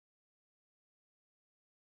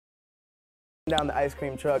down the ice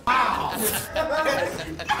cream truck.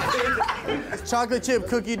 Chocolate chip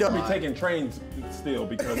cookie dough. He'll be taking trains still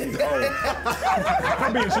because he's old.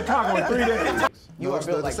 I'll be in Chicago in 3 days. You are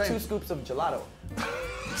built like 2 scoops of gelato.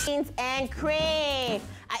 Beans and cream.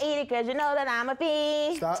 I eat it because you know that I'm a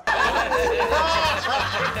bee. Stop. This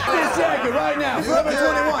jacket right now, Forever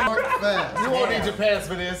 21. You won't need your pants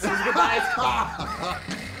for this.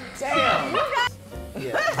 Damn.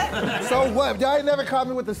 Yeah. So what? Y'all ain't never caught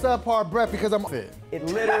me with the subpar breath because I'm fit. It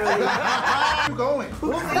literally. I'm going.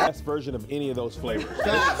 Best version of any of those flavors.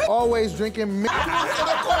 Always drinking milk.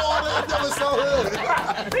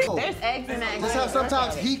 There's eggs in that. That's how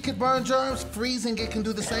sometimes heat could burn germs, freezing it can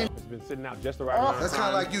do the same. It's been sitting out just the right amount of That's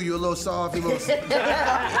time. kind of like you. You're a little soft, you're a little you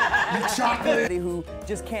chocolate. Who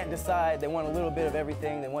just can't decide. They want a little bit of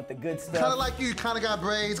everything. They want the good stuff. Kind of like you kind of got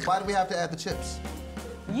braids. Why do we have to add the chips?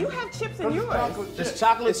 You have chips in yours. It's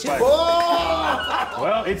chocolate chip. Oh!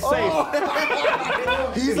 Well, it's safe.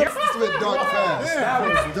 He's obsessed with dark fast. That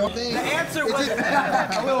was Don't the answer was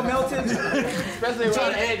a little melted. Especially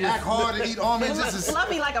around the edges. Act hard and eat almonds. This is Love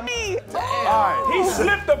me like a me. All right, he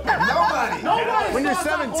slipped the. nobody. When you're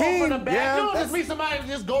 17, You don't yeah. just meet somebody who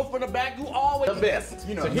just go for the back. You always the best.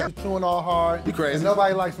 You know, you're chewing all hard. You crazy. And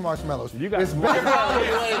nobody likes marshmallows. You got it's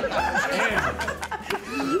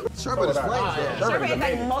Sherbet is flavor. Sherbet is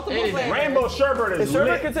like multiple flavors. Rainbow sherbet is Is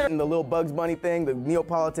sherbet lit. considered the little Bugs Bunny thing, the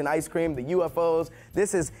Neapolitan ice cream, the UFOs?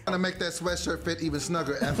 This is Trying to make that sweatshirt fit even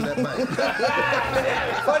snugger after that bite.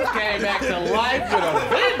 Came back to life with a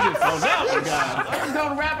vengeance on that one, guys. I'm just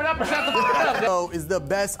gonna wrap it up and shut the fuck up. is the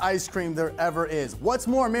best ice cream there ever is. What's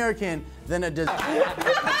more American than a dessert?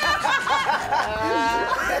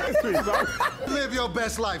 Live your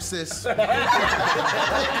best life, sis.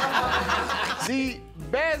 The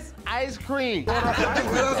best ice cream. What else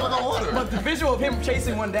am I gonna order? But the visual of him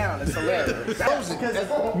chasing one down is hilarious. Oh,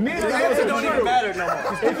 It don't even matter no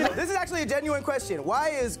more. This is actually a genuine question. Why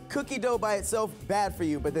is cookie dough by itself bad for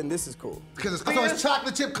you, but then this is cool? Because it's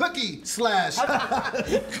chocolate chip cookie slash.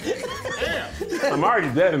 I'm already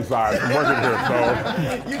dead inside from working here, so.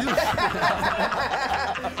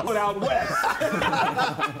 Put out west.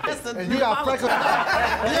 And you got freckles.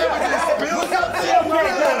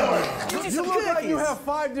 You look like you have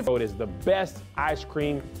 5 different. It is the best ice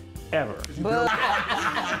cream ever. Wow.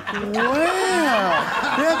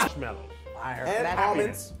 Marshmallows. And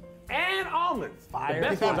almonds. And almonds. Fire. The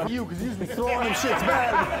best ones are You, because you be throwing them shits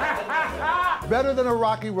back. Better than a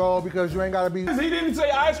Rocky Roll because you ain't got to be. He didn't say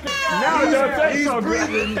ice cream. Now it doesn't taste He's so good.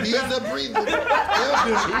 breathing. He's a breathing.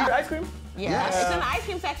 Ice cream? Yeah, it's in the ice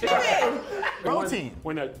cream section. Protein.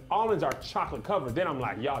 When the almonds are chocolate covered, then I'm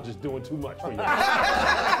like, y'all just doing too much for you.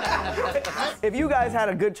 If you guys had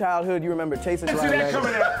a good childhood, you remember chasing See that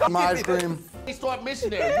coming out. My ice cream. They start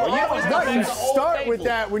missionary. You always No, go back you to old start with faithful.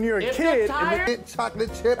 that when you're a If kid. you're tired, And the chocolate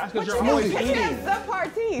chip That's because you're always smoothie. eating.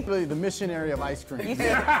 Subpar teeth. Really the missionary of ice cream. Who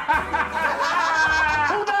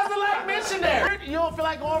doesn't like missionary? You don't feel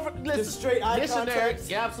like going for listen, Just straight eye missionary. contact.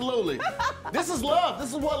 Yeah, absolutely. This is love. This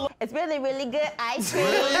is what love. It's really, really good ice cream.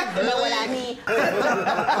 You know what I mean?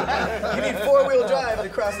 You need 4-wheel drive to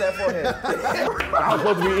cross that forehead. I was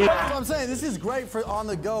supposed to be eating. That's what I'm saying. This is great for on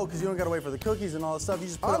the go because you don't got to wait for the cookies and all that stuff. You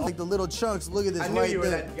just put it like the little chunks. Look at this I knew right you were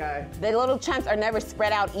there. that guy. The little chunks are never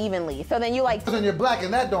spread out evenly. So then you like And you're black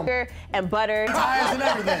and that don't. sugar and butter. Tires and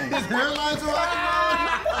everything. His hairline's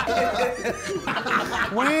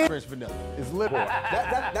When French vanilla. it's lit.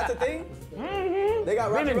 That's a thing? Mm-hmm. They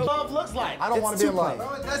got Rocky Road. Love looks like. I don't want to be in love.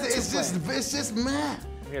 It's just mad.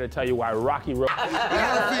 I'm here to tell you why Rocky Road.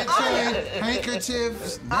 Outfit chain,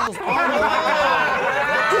 handkerchiefs,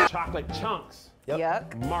 Chocolate chunks.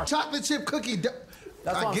 Yuck. chocolate chip cookie.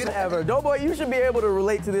 That's I all get it. ever. Doughboy, you should be able to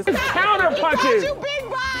relate to this. Counter punches. You big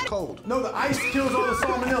body. Cold. No, the ice kills all the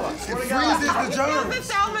salmonella. It freezes the The germs.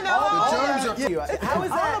 salmonella. The germs are. How is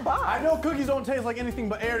that? I know cookies don't taste like anything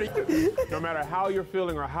but air to you. No matter how you're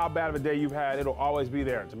feeling or how bad of a day you've had, it'll always be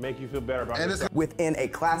there to make you feel better about And it's. yourself. Within a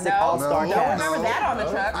classic No. all-star No. cast. Remember that on the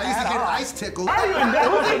truck? I used to get ice tickled.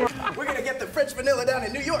 We're gonna get the French vanilla down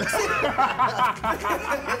in New York City. In fact,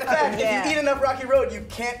 if you eat enough Rocky Road, you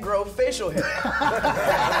can't grow facial hair.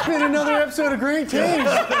 Been another episode of Green Teams.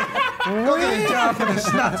 Go get a job for the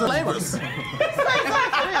schnapps flavors.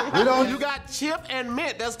 You got chip and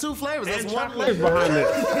mint. That's 2 flavors. That's And one chocolate is flavor. behind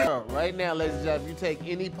this. Right now, ladies and gentlemen, you take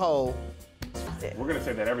any poll. We're gonna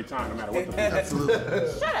say that every time, no matter what the Absolutely.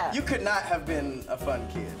 Shut up. You could not have been a fun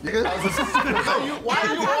kid. Why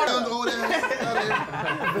are you ordering?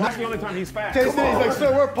 That's the only time he's fast. He's like,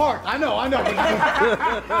 sir, we're parked. I know. It's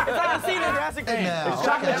like a scene in Jurassic Park. Now.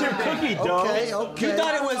 Chocolate chip cookie, dog. Okay. You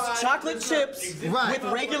thought it was chocolate chips Right.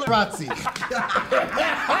 with regular. Razzi.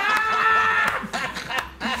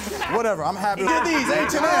 Whatever, I'm happy. Get these,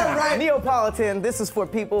 H&M. All right. Neapolitan, this is for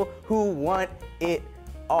people who want it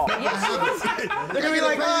all. They're gonna be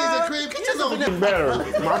like, Better.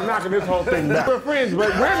 I'm knocking this whole thing down. We're friends, but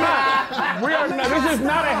we're not. We are not. This is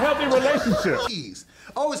not a healthy relationship.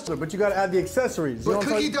 oh, it's But you gotta add the accessories. but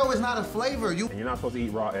cookie dough is not a flavor. And you're not supposed to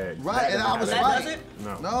eat raw eggs. Right, and I was That right. does it?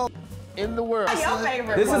 No, In the world. Your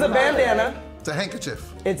favorite. This is a bandana. it's a handkerchief.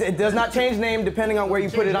 It does not change name depending on where you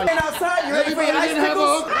put it on. And outside, you ready for your ice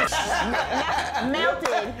pickles?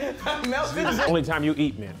 Melted. Melted. It's the only time you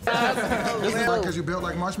eat mint. This is like because you built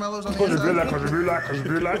like marshmallows on the inside.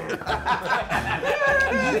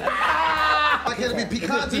 Why can't it be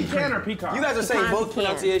pecans and Pecan or cream? pecan? You guys are saying both Pecan.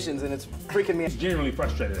 pronunciations, and it's freaking me out. He's genuinely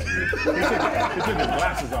frustrated at you. He took his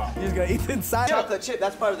glasses off. You just gotta eat the inside. Chocolate chip,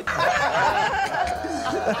 that's part of the.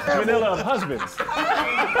 Vanilla of husbands.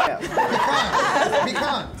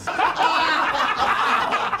 Pecans.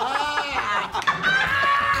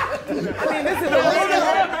 I mean, this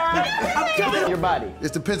is your body.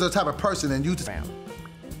 It depends on the type of person and you.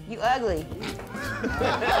 You ugly.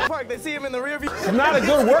 Park, they see him in the rear view. It's not a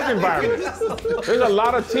good work environment. There's a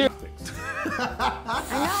lot of tears. No,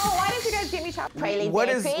 why did you guys get me chocolate? Praline. What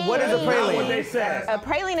is a What praline? they said. A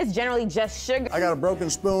praline is generally just sugar. I got a broken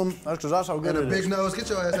spoon. That's because that's how good And a it is. big nose. Get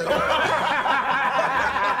your ass out of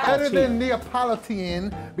Better than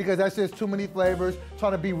Neapolitan because that's just too many flavors.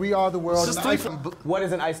 Trying to be We Are the World. Just And three What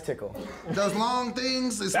is an ice tickle? Those long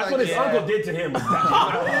things. It's That's like what his uncle did to him.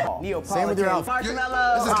 Neapolitan. Same with your outfit.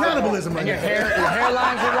 This is cannibalism right Your here.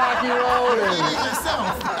 hairline's a rocky road. Eat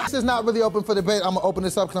yourself. This is not really open for debate. I'm gonna open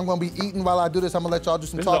this up because I'm gonna be eating while I do this. I'm gonna let y'all do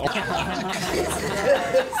some talking.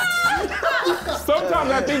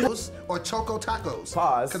 Sometimes I think Or choco tacos.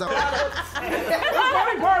 Pause. 'Cause I-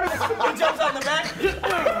 funny part is He jumps on the back.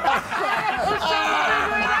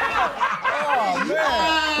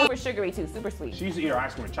 Super sugary too, super sweet. she used to eat her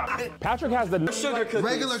ice cream with chocolate. Patrick has the Sugar cookies.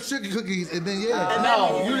 regular sugar cookies, and then yeah.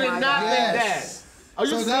 No, you did not think that. Yes. Are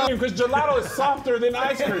you So now- saying because gelato is softer than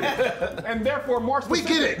ice cream, and therefore more We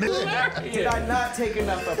specific? get it. Did I not take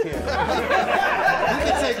enough up here?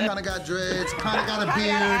 Kinda got dreads, kinda got a beard,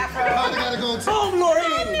 kinda gotta go to. Boom,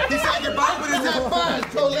 Laureen. He said goodbye, but it's not fine,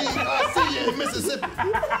 Colleen. I'll see you in Mississippi.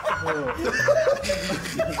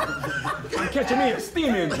 I'm catching me a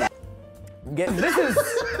steam engine. This is.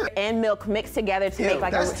 And milk mixed together to make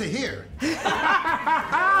like That's a. to hear.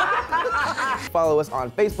 Follow us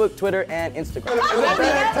on Facebook, Twitter, and Instagram.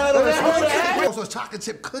 Also, chocolate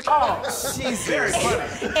chip cookie. Jesus.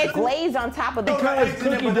 It's glazed on top of the. Because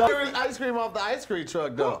cookie dough. Ice cream off the ice cream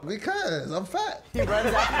truck, though. Because I'm fat. He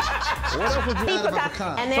runs out. What else would you Out of a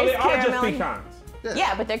pecan. And So there's they are just caramel. pecans.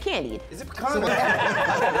 Yeah, but they're candied. Is it pecan?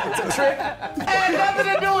 It's a trick. Had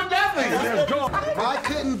nothing to do with nothing. Why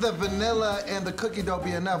couldn't the vanilla and the cookie dough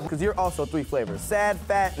be enough? Because you're also 3 flavors: sad,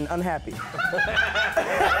 fat, and unhappy.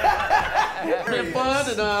 It's been fun,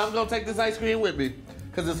 and I'm gonna take this ice cream with me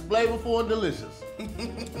because it's flavorful and delicious. So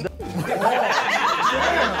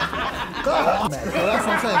that's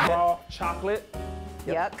what I'm saying. Raw chocolate.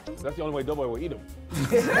 Yuck. That's the only way Doughboy will eat them. How's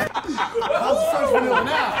the French vanilla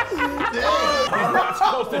now? You're not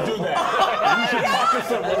supposed to do that. You should talk to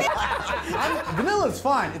someone. Vanilla's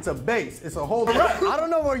fine. It's a base. It's a whole. I don't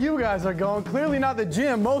know where you guys are going. Clearly not the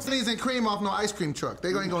gym. Most of These and cream off no ice cream truck. They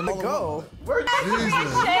ain't gonna go Jesus.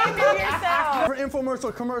 Shaming yourself. for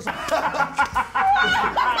infomercial commercial.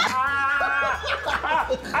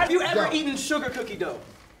 Have you ever eaten sugar cookie dough?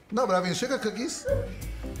 No, but I mean sugar cookies.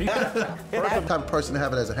 First type of person to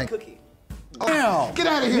have it as a hank. Cookie. Wow. Get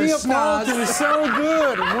out of here, Neapolitan snaz. is so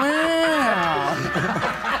good. Wow.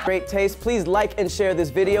 Great taste. Please like and share this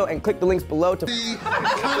video and click the links below to. Kinda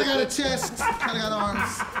got a chest, kinda got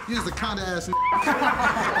arms. Use the kinda ass.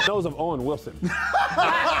 Those of Owen Wilson.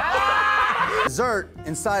 Dessert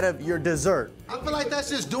inside of your dessert. I feel like that's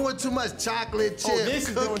just doing too much chocolate chip this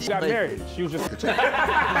is doing cookie. She got married. She was just.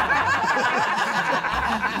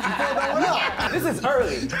 This is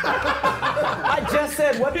early. I just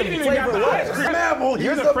said what the He didn't even flavor got the ice was. cream. Mammal,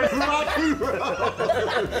 You're the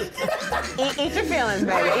Eat your feelings,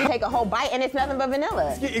 baby. You take a whole bite and it's nothing but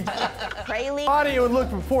vanilla. Praline. body would look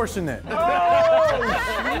proportionate. No,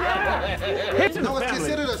 it's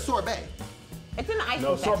considered a sorbet. It's in the ice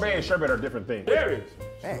No, cream sorbet and sherbet are different things. There it is.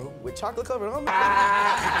 Hey, with chocolate covered on.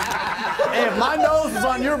 Hey, if my nose was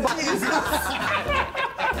on your body.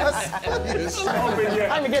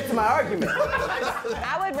 Time to get to my argument.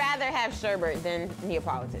 I would rather have sherbet than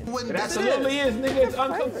Neapolitan. Wouldn't It that's absolutely is, nigga. It's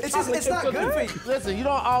uncooked. It's not good for you. Listen, you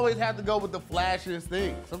don't always have to go with the flashiest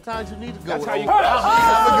thing. Sometimes you need to go That's with how you.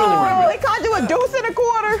 Oh, they can't do a deuce and a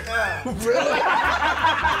quarter.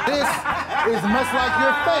 This is much like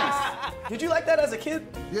your face. Did you like that as a kid?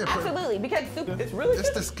 Yeah, Absolutely, because It's really it's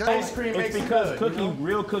good. disgusting. Ice cream It's makes it because good, cookie, you know?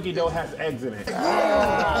 real cookie dough has eggs in it.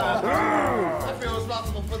 I feel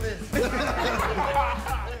responsible for this.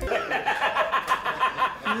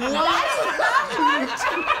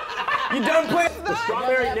 You done playing? The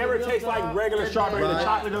strawberry never tastes like regular strawberry. The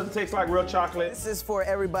chocolate doesn't taste like real chocolate. This is for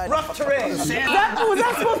everybody. Rough terrain. Was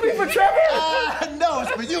that supposed to be for Trevor? No,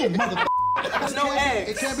 it's for you, mother. There's no eggs.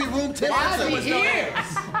 It can't be room temperature.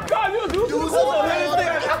 God, you do Do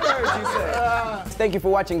Thank you for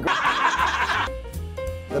watching. The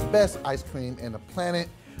best ice cream in the planet,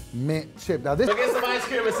 mint chip. Now this Get some ice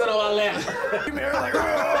cream and sit on my lap.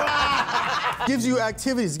 Gives you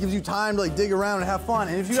activities, gives you time to like dig around and have fun.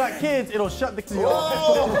 And if you got kids, it'll shut the kids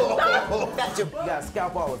off. You gotta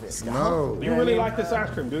scalp all of it. no. You really like this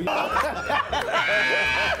ice cream, do you? Ice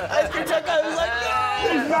cream truck guy was like,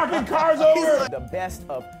 He's knocking cars over. the best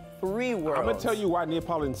of 3 worlds. I'm gonna tell you why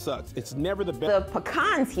Neapolitan sucks. It's never the best. the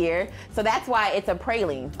pecans here, so that's why it's a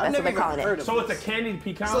praline. That's what never they're even calling heard it. of So it's a candied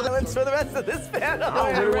pecan. So that's for the rest of this panel.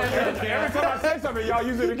 Every time I say something, y'all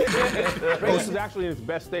use it again. This is actually in its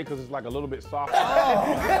best state because it's like a little bit soft.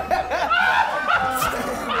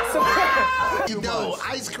 You know,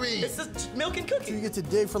 ice cream. It's just milk and cookies. You get to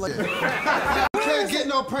dig for like You can't get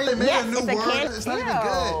no praline. They made Yes, a new it's a word. candy. It's not even Ew.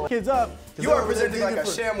 good. kids up. You are presenting like a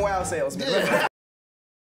ShamWow salesman.